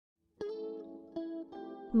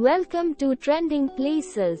Welcome to Trending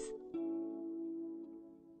Places.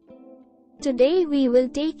 Today we will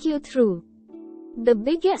take you through the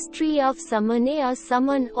biggest tree of Samanea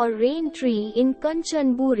saman or rain tree in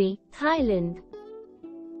Kanchanaburi, Thailand.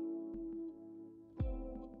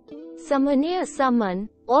 Samanea saman,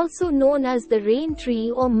 also known as the rain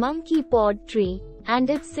tree or monkey pod tree, and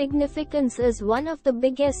its significance is one of the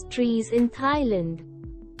biggest trees in Thailand.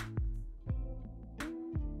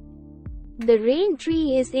 The rain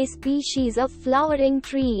tree is a species of flowering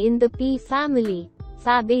tree in the pea family,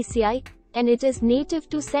 Fabaceae, and it is native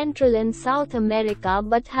to Central and South America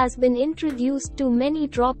but has been introduced to many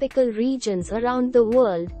tropical regions around the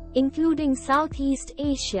world, including Southeast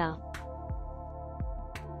Asia.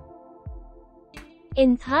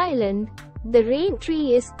 In Thailand, the rain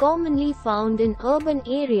tree is commonly found in urban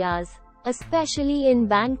areas, especially in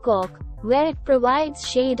Bangkok, where it provides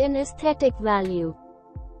shade and aesthetic value.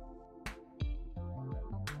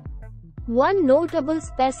 One notable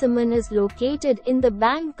specimen is located in the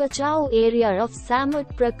Bang Kachau area of Samut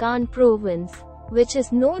Prakan province, which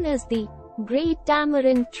is known as the Great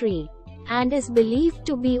Tamarind Tree, and is believed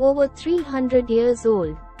to be over 300 years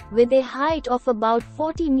old, with a height of about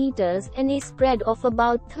 40 meters and a spread of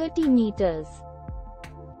about 30 meters.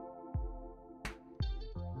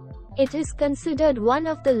 It is considered one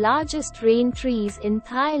of the largest rain trees in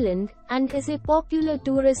Thailand, and is a popular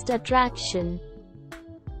tourist attraction.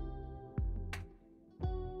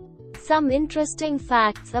 Some interesting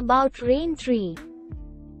facts about rain tree.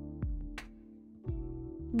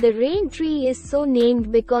 The rain tree is so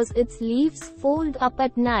named because its leaves fold up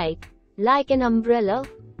at night, like an umbrella,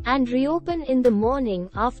 and reopen in the morning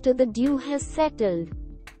after the dew has settled.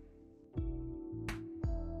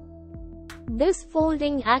 This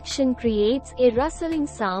folding action creates a rustling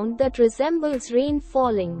sound that resembles rain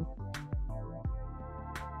falling.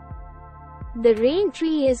 The rain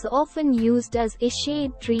tree is often used as a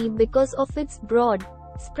shade tree because of its broad,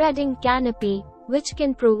 spreading canopy, which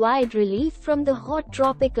can provide relief from the hot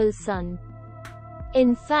tropical sun.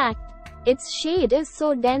 In fact, its shade is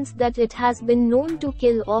so dense that it has been known to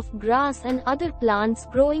kill off grass and other plants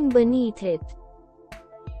growing beneath it.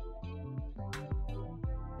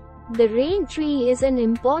 The rain tree is an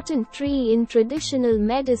important tree in traditional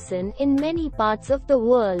medicine in many parts of the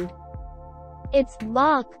world. Its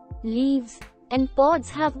bark, leaves, and pods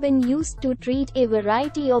have been used to treat a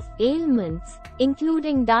variety of ailments,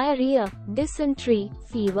 including diarrhea, dysentery,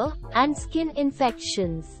 fever, and skin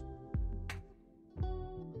infections.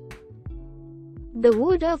 The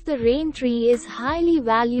wood of the rain tree is highly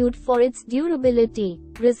valued for its durability,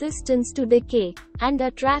 resistance to decay, and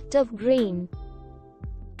attractive grain.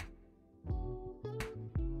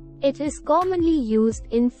 It is commonly used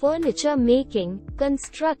in furniture making,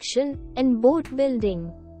 construction, and boat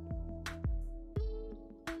building.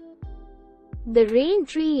 The rain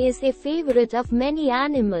tree is a favorite of many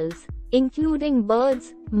animals, including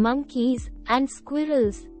birds, monkeys, and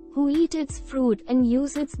squirrels, who eat its fruit and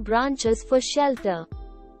use its branches for shelter.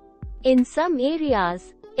 In some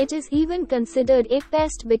areas, it is even considered a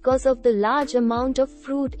pest because of the large amount of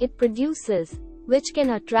fruit it produces, which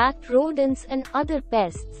can attract rodents and other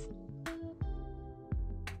pests.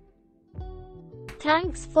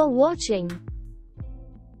 Thanks for watching.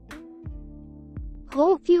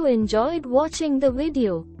 Hope you enjoyed watching the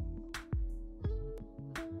video.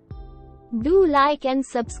 Do like and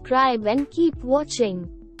subscribe and keep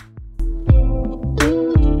watching.